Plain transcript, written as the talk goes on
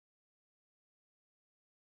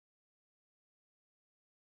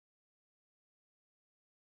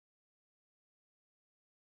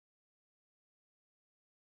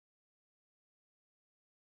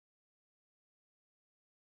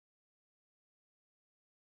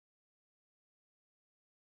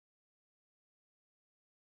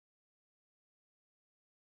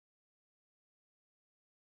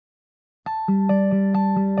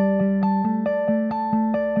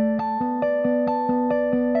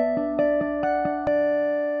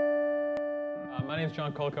name is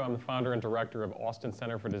Jon Kolko. I'm the founder and director of Austin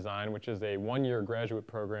Center for Design, which is a one-year graduate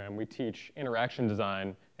program. We teach interaction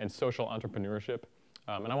design and social entrepreneurship.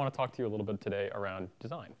 And I want to talk to you a little bit today around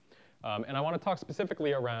design. And I want to talk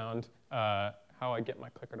specifically around how I get my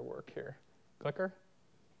clicker to work here. Clicker?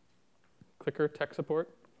 Clicker, tech support?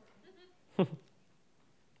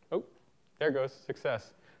 Oh, there goes,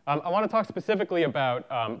 success. I want to talk specifically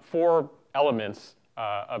about 4 elements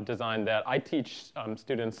of design that I teach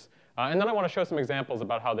students, and then I want to show some examples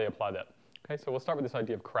about how they apply that. Okay, so we'll start with this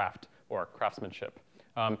idea of craft or craftsmanship.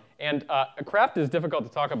 Craft is difficult to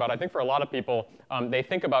talk about. I think for a lot of people, they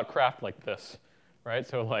think about craft like this, right?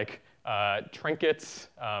 So like trinkets,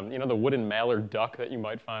 you know, the wooden mallard duck that you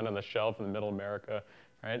might find on the shelf in the middle America,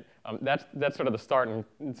 right? That's sort of the start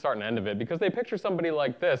and end of it, because they picture somebody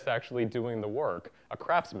like this actually doing the work, a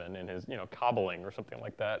craftsman in his, you know, cobbling or something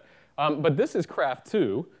like that. But this is craft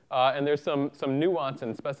too, and there's some nuance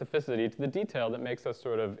and specificity to the detail that makes us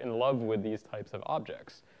sort of in love with these types of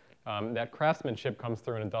objects. That craftsmanship comes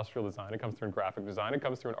through in industrial design, it comes through in graphic design, it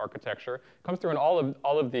comes through in architecture, it comes through in all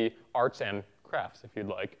of the arts and crafts, if you'd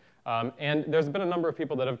like. And there's been a number of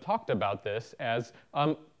people that have talked about this as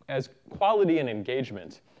quality and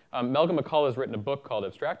engagement. Melvin McCullough has written a book called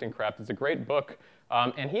Abstracting Craft. It's a great book,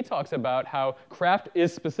 and he talks about how craft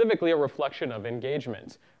is specifically a reflection of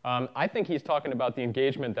engagement. I think he's talking about the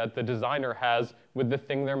engagement that the designer has with the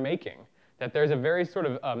thing they're making, that there's a very sort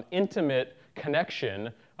of intimate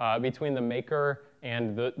connection between the maker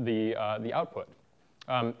and the output.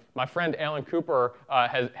 My friend Alan Cooper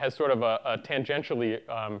has sort of a tangentially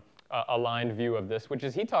aligned view of this, which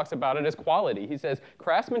is he talks about it as quality. He says,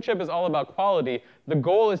 craftsmanship is all about quality. The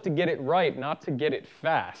goal is to get it right, not to get it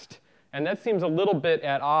fast. And that seems a little bit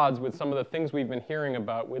at odds with some of the things we've been hearing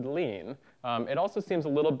about with lean. It also seems a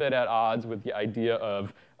little bit at odds with the idea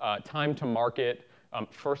of time to market,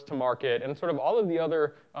 first to market, and sort of all of the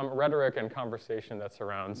other rhetoric and conversation that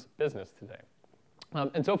surrounds business today.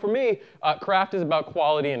 And so for me, craft is about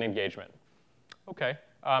quality and engagement. Okay.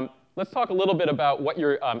 Let's talk a little bit about what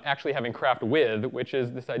you're actually having craft with, which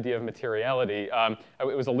is this idea of materiality.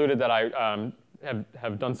 It was alluded that I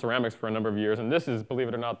have done ceramics for a number of years, and this is, believe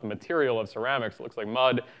it or not, the material of ceramics. It looks like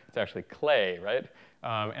mud. It's actually clay, right?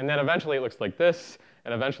 And then eventually it looks like this,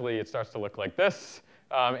 and eventually it starts to look like this.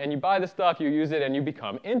 And you buy the stuff, you use it, and you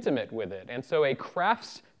become intimate with it. And so a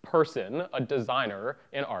crafts person, a designer,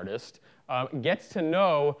 an artist, gets to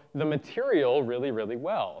know the material really, really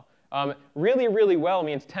well. Really, really well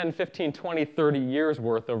means 10, 15, 20, 30 years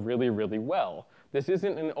worth of really, really well. This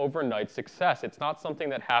isn't an overnight success. It's not something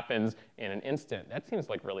that happens in an instant. That seems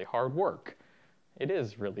like really hard work. It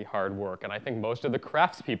is really hard work, and I think most of the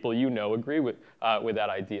craftspeople you know agree with that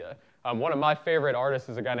idea. One of my favorite artists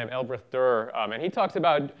is a guy named Elbreth Durr, and he talks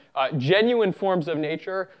about genuine forms of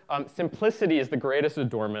nature. Simplicity is the greatest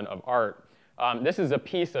adornment of art. This is a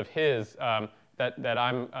piece of his that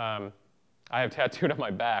I have tattooed on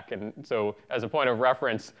my back, and so as a point of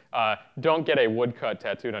reference, don't get a woodcut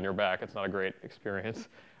tattooed on your back. It's not a great experience.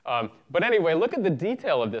 But anyway, look at the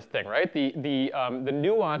detail of this thing, right? The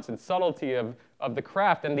nuance and subtlety of the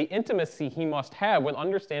craft and the intimacy he must have with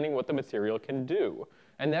understanding what the material can do.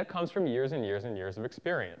 And that comes from years and years and years of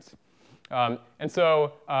experience. And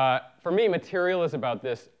so for me, material is about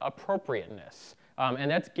this appropriateness.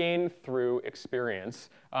 And that's gained through experience.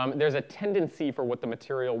 There's a tendency for what the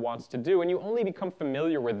material wants to do, and you only become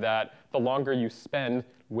familiar with that the longer you spend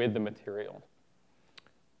with the material.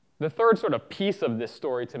 The third sort of piece of this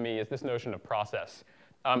story to me is this notion of process.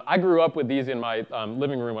 I grew up with these in my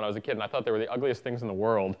living room when I was a kid, and I thought they were the ugliest things in the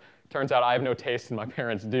world. Turns out I have no taste, and my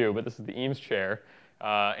parents do, but this is the Eames chair.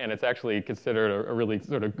 And it's actually considered a really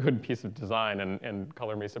sort of good piece of design, and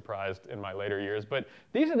color me surprised in my later years. But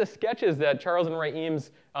these are the sketches that Charles and Ray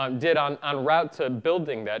Eames did en route to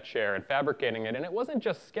building that chair and fabricating it. And it wasn't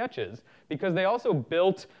just sketches, because they also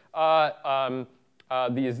built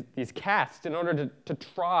these casts in order to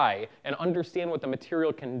try and understand what the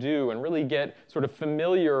material can do and really get sort of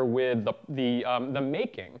familiar with the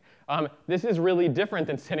making. This is really different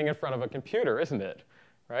than sitting in front of a computer, isn't it?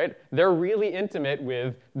 Right? They're really intimate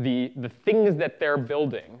with the things that they're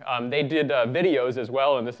building. They did videos as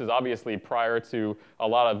well, and this is obviously prior to a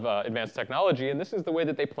lot of advanced technology, and this is the way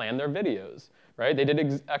that they plan their videos. Right? They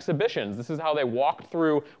did exhibitions. This is how they walked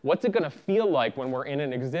through what's it going to feel like when we're in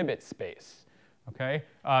an exhibit space. Okay?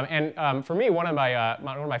 For me, one of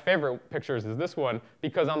my favorite pictures is this one,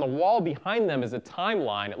 because on the wall behind them is a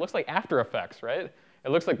timeline. It looks like After Effects, right? It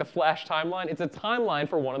looks like the Flash timeline. It's a timeline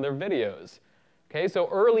for one of their videos. Okay, so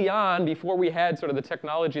early on, before we had sort of the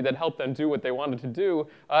technology that helped them do what they wanted to do,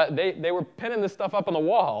 they were pinning this stuff up on the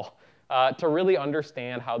wall. to really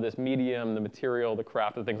understand how this medium, the material, the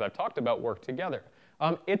craft, the things I've talked about work together.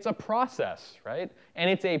 It's a process, right? And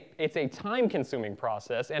it's a time-consuming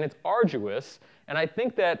process, and it's arduous. And I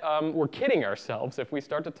think that we're kidding ourselves if we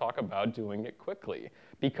start to talk about doing it quickly,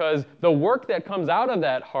 because the work that comes out of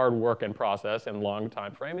that hard work and process and long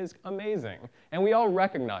time frame is amazing, and we all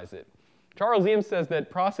recognize it. Charles Eames says that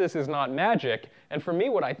process is not magic, and for me,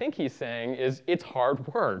 what I think he's saying is it's hard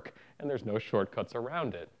work, and there's no shortcuts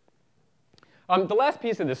around it. The last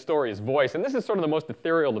piece of this story is voice, and this is sort of the most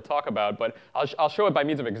ethereal to talk about, but I'll show it by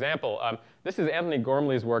means of example. This is Anthony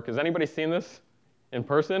Gormley's work. Has anybody seen this in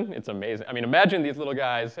person? It's amazing. I mean, imagine these little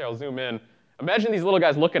guys. Here, I'll zoom in. Imagine these little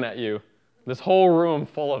guys looking at you. This whole room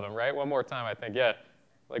full of them, right? One more time, I think. Yeah.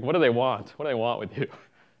 Like, what do they want? What do they want with you,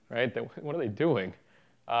 right? What are they doing?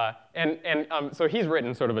 So he's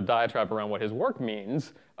written sort of a diatribe around what his work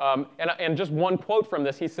means. And just one quote from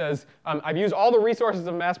this, he says, I've used all the resources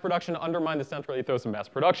of mass production to undermine the central ethos of mass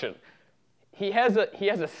production. He has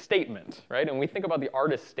a statement, right? And we think about the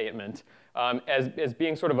artist's statement as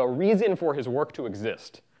being sort of a reason for his work to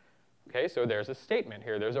exist. Okay, so there's a statement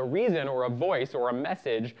here. There's a reason or a voice or a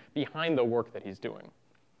message behind the work that he's doing.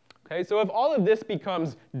 Okay, so if all of this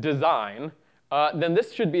becomes design, then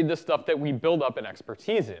this should be the stuff that we build up an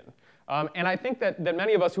expertise in. And I think that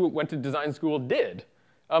many of us who went to design school did.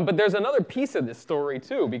 But there's another piece of this story,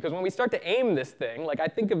 too, because when we start to aim this thing, like I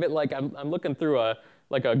think of it like I'm looking through a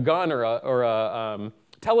gun or a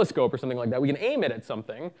telescope or something like that. We can aim it at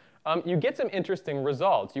something. You get some interesting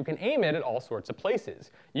results. You can aim it at all sorts of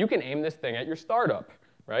places. You can aim this thing at your startup,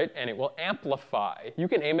 right? And it will amplify. You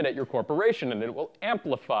can aim it at your corporation, and it will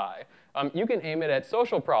amplify. You can aim it at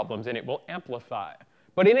social problems, and it will amplify.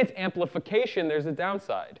 But in its amplification, there's a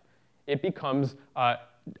downside. It becomes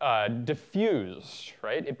diffused,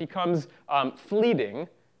 right? It becomes fleeting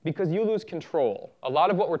because you lose control. A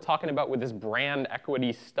lot of what we're talking about with this brand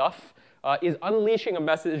equity stuff is unleashing a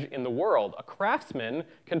message in the world. A craftsman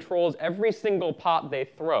controls every single pot they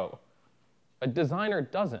throw. A designer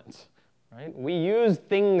doesn't. Right? We use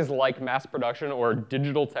things like mass production or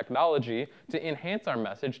digital technology to enhance our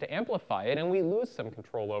message, to amplify it, and we lose some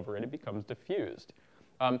control over it. It becomes diffused.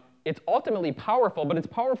 It's ultimately powerful, but it's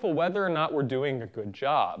powerful whether or not we're doing a good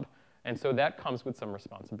job. And so that comes with some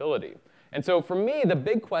responsibility. And so for me, the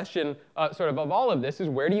big question sort of all of this is,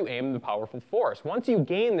 where do you aim the powerful force? Once you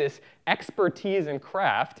gain this expertise in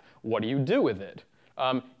craft, what do you do with it?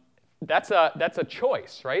 That's a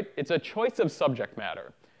choice, right? It's a choice of subject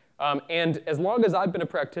matter. And as long as I've been a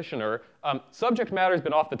practitioner, subject matter has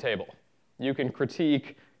been off the table. You can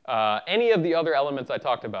critique any of the other elements I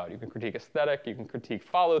talked about. You can critique aesthetic, you can critique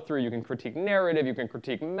follow-through, you can critique narrative, you can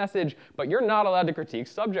critique message, but you're not allowed to critique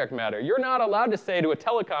subject matter. You're not allowed to say to a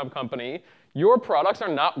telecom company, your products are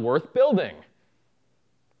not worth building.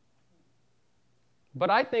 But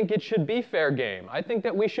I think it should be fair game. I think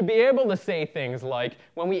that we should be able to say things like,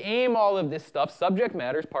 when we aim all of this stuff, subject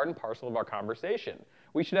matter is part and parcel of our conversation.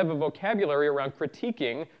 We should have a vocabulary around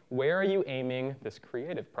critiquing, where are you aiming this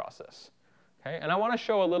creative process? Okay? And I want to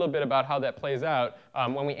show a little bit about how that plays out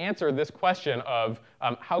when we answer this question of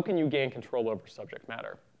how can you gain control over subject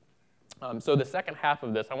matter? So the second half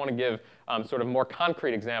of this, I want to give sort of more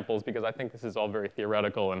concrete examples, because I think this is all very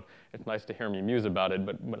theoretical, and it's nice to hear me muse about it,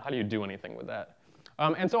 but how do you do anything with that?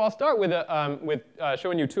 And so I'll start with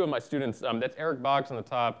showing you two of my students. That's Eric Boggs on the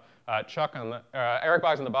top, Eric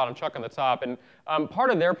Boggs on the bottom, Chuck on the top. And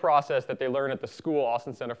part of their process that they learn at the school,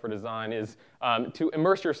 Austin Center for Design, is to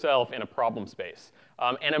immerse yourself in a problem space.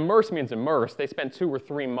 And immerse means immerse. They spent 2 or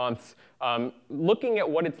 3 months looking at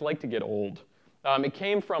what it's like to get old. It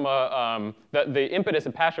came from the impetus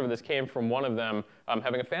and passion for this came from one of them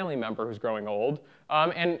having a family member who's growing old,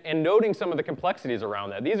 and noting some of the complexities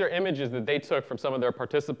around that. These are images that they took from some of their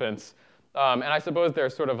participants, and I suppose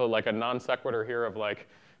there's sort of like a non sequitur here of like,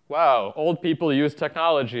 wow, old people use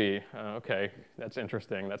technology. Okay, that's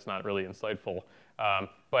interesting. That's not really insightful.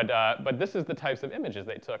 But this is the types of images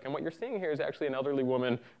they took, and what you're seeing here is actually an elderly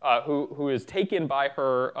woman who is taken by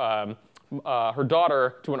her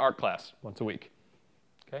daughter to an art class once a week.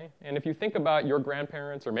 Okay? And if you think about your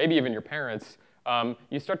grandparents, or maybe even your parents,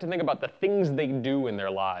 you start to think about the things they do in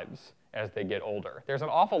their lives as they get older. There's an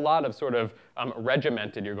awful lot of sort of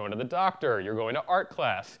regimented, you're going to the doctor, you're going to art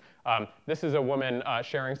class. This is a woman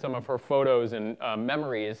sharing some of her photos and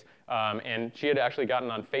memories, and she had actually gotten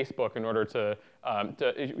on Facebook in order to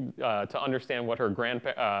understand what her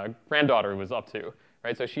granddaughter was up to.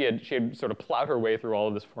 Right? So she had sort of plowed her way through all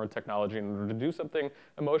of this foreign technology in order to do something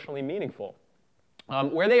emotionally meaningful.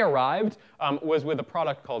 Where they arrived was with a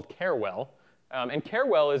product called Carewell. And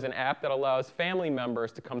Carewell is an app that allows family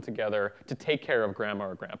members to come together to take care of grandma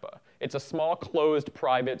or grandpa. It's a small, closed,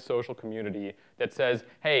 private social community that says,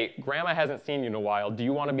 hey, grandma hasn't seen you in a while. Do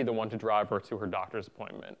you want to be the one to drive her to her doctor's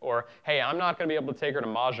appointment? Or, hey, I'm not going to be able to take her to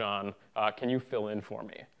Mahjong. Can you fill in for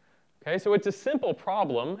me? Okay, so it's a simple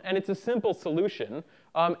problem, and it's a simple solution.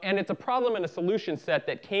 And it's a problem and a solution set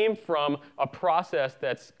that came from a process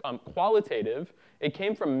that's qualitative. It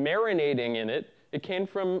came from marinating in it. It came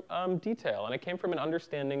from detail, and it came from an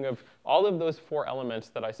understanding of all of those 4 elements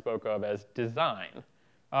that I spoke of as design.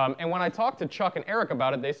 And when I talked to Chuck and Eric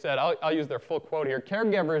about it, they said, I'll use their full quote here,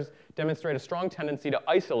 caregivers demonstrate a strong tendency to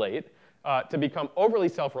isolate, to become overly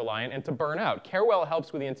self-reliant, and to burn out. Carewell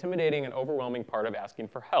helps with the intimidating and overwhelming part of asking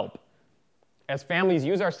for help. As families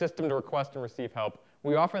use our system to request and receive help,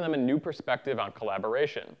 we offer them a new perspective on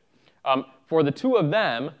collaboration. For the 2 of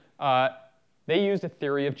them, they used a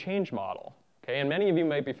theory of change model. Okay, and many of you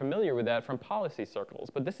might be familiar with that from policy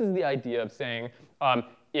circles. But this is the idea of saying,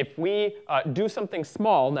 if we do something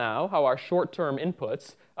small now, how our short-term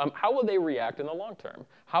inputs, how will they react in the long term?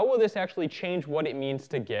 How will this actually change what it means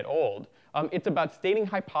to get old? It's about stating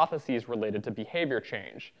hypotheses related to behavior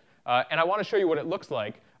change. And I want to show you what it looks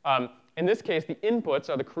like. In this case, the inputs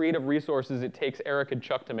are the creative resources it takes Eric and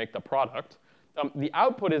Chuck to make the product. The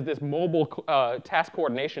output is this mobile task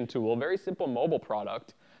coordination tool, very simple mobile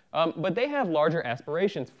product. But they have larger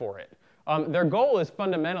aspirations for it. Their goal is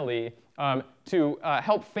fundamentally to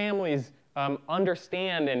help families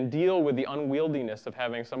understand and deal with the unwieldiness of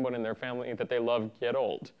having someone in their family that they love get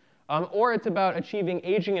old. Or it's about achieving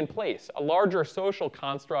aging in place, a larger social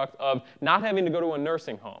construct of not having to go to a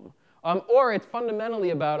nursing home. Or it's fundamentally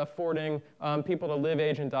about affording people to live,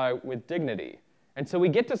 age, and die with dignity. And so we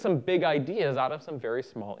get to some big ideas out of some very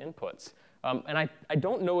small inputs. And I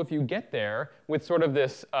don't know if you get there with sort of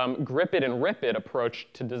this grip it and rip it approach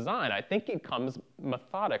to design. I think it comes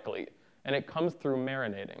methodically, and it comes through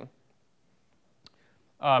marinating.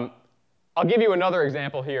 I'll give you another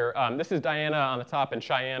example here. This is Diana on the top and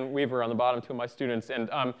Cheyenne Weaver on the bottom, 2 of my students. And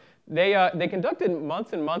they conducted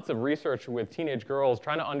months and months of research with teenage girls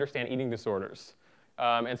trying to understand eating disorders.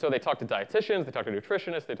 And so they talked to dietitians, they talked to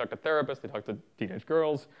nutritionists, they talked to therapists, they talked to teenage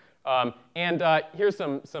girls. Here's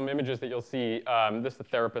some images that you'll see. This is the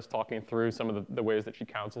therapist talking through some of the ways that she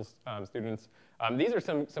counsels students. These are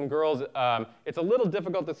some girls. It's a little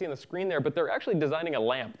difficult to see on the screen there, but they're actually designing a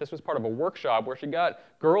lamp. This was part of a workshop where she got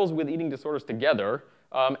girls with eating disorders together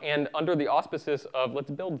and under the auspices of let's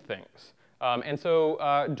build things. And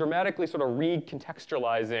so dramatically sort of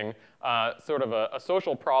recontextualizing sort of a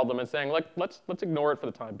social problem and saying, let's ignore it for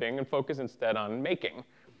the time being and focus instead on making.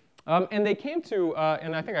 And they came to,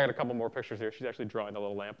 and I think I got a couple more pictures here. She's actually drawing the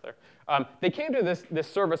little lamp there. They came to this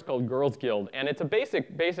service called Girls Guild, and it's a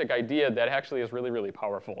basic idea that actually is really, really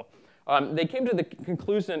powerful. They came to the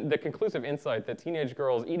conclusive insight that teenage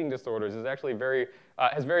girls' eating disorders is actually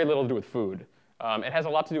has very little to do with food. It has a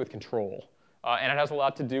lot to do with control. And it has a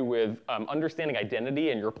lot to do with understanding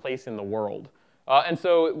identity and your place in the world. And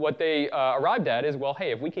so what they arrived at is, well,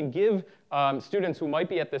 hey, if we can give students who might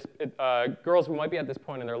be at this, girls who might be at this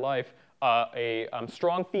point in their life, a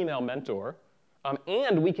strong female mentor,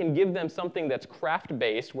 and we can give them something that's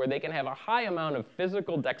craft-based where they can have a high amount of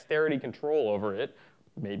physical dexterity control over it,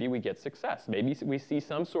 maybe we get success. Maybe we see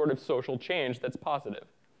some sort of social change that's positive.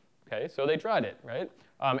 Okay, so they tried it, right?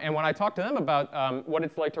 And when I talked to them about what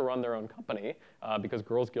it's like to run their own company, because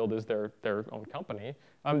Girls Guild is their own company,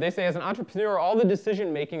 they say as an entrepreneur, all the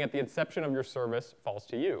decision-making at the inception of your service falls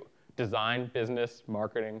to you. Design, business,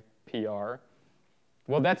 marketing, PR.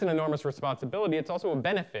 Well, that's an enormous responsibility. It's also a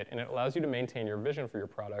benefit, and it allows you to maintain your vision for your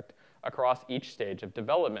product across each stage of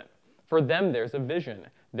development. For them, there's a vision.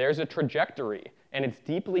 There's a trajectory, and it's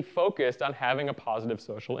deeply focused on having a positive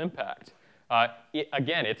social impact.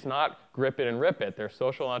 Again, it's not grip it and rip it. They're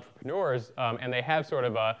social entrepreneurs, and they have sort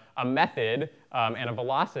of a method and a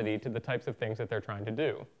velocity to the types of things that they're trying to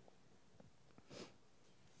do.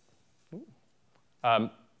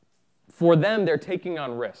 For them, they're taking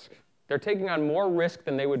on risk. They're taking on more risk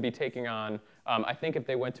than they would be taking on, I think, if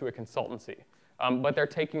they went to a consultancy. But they're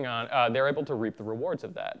taking on, they're able to reap the rewards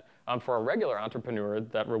of that. For a regular entrepreneur,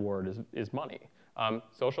 that reward is money.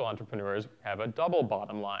 Social entrepreneurs have a double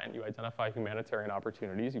bottom line. You identify humanitarian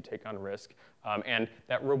opportunities, you take on risk, and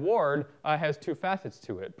that reward has 2 facets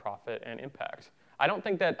to it, profit and impact. I don't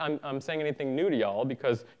think that I'm saying anything new to y'all,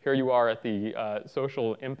 because here you are at the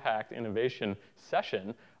social impact innovation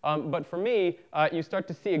session. But for me, you start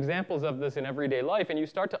to see examples of this in everyday life, and you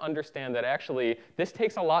start to understand that actually this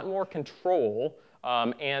takes a lot more control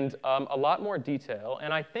and a lot more detail,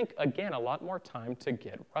 and I think, again, a lot more time to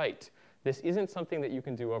get right. This isn't something that you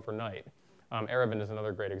can do overnight. Erevan is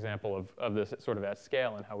another great example of this sort of at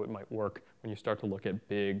scale and how it might work when you start to look at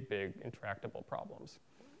big, big, intractable problems.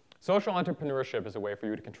 Social entrepreneurship is a way for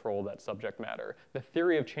you to control that subject matter. The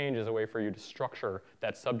theory of change is a way for you to structure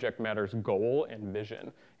that subject matter's goal and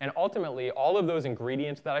vision. And ultimately, all of those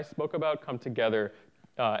ingredients that I spoke about come together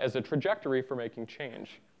as a trajectory for making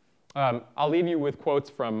change. I'll leave you with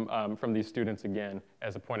quotes from these students again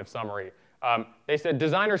as a point of summary. They said,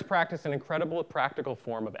 designers practice an incredible practical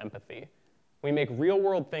form of empathy. We make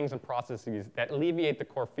real-world things and processes that alleviate the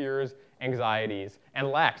core fears, anxieties, and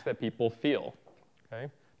lacks that people feel. Okay?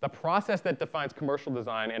 The process that defines commercial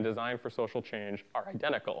design and design for social change are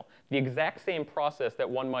identical. The exact same process that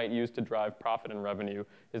one might use to drive profit and revenue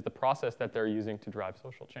is the process that they're using to drive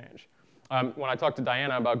social change. When I talked to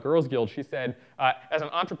Diana about Girls Guild, she said, as an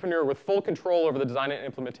entrepreneur with full control over the design and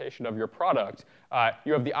implementation of your product,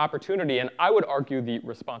 you have the opportunity, and I would argue the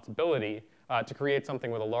responsibility, to create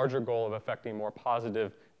something with a larger goal of affecting more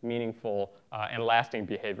positive, meaningful, and lasting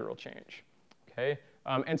behavioral change. Okay?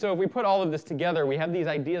 And so if we put all of this together, we have these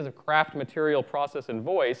ideas of craft, material, process, and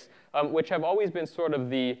voice, which have always been sort of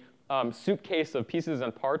the suitcase of pieces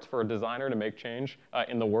and parts for a designer to make change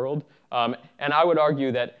in the world. And I would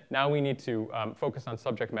argue that now we need to focus on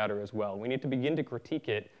subject matter as well. We need to begin to critique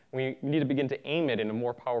it. We need to begin to aim it in a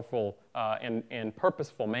more powerful and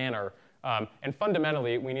purposeful manner. And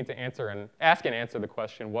fundamentally, we need to ask and answer the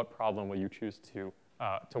question, what problem will you choose to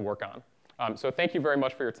work on? So thank you very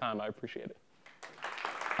much for your time. I appreciate it.